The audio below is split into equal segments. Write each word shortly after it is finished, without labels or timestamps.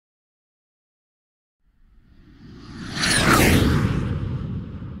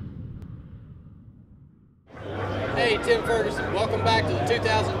Tim Ferguson. Welcome back to the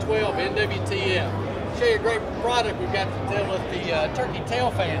 2012 NWTF. Show you a great product we've got to deal with, the turkey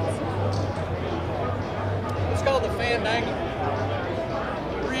tail fans. It's called the Fandango.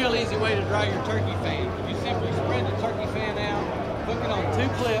 Real easy way to dry your turkey fan. You simply spread the turkey fan out, hook it on 2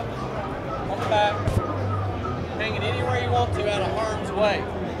 clips on the back, hang it anywhere you want to out of harm's way.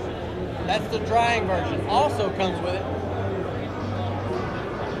 That's the drying version. Also comes with it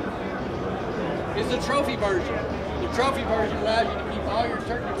is the trophy version. The trophy version allows you to keep all your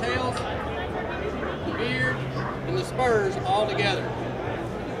turkey tails, the beard, and the spurs all together.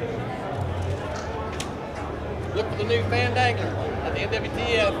 Look for the new Fandango at the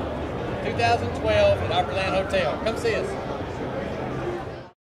NWTF 2012 at Opryland Hotel. Come see us.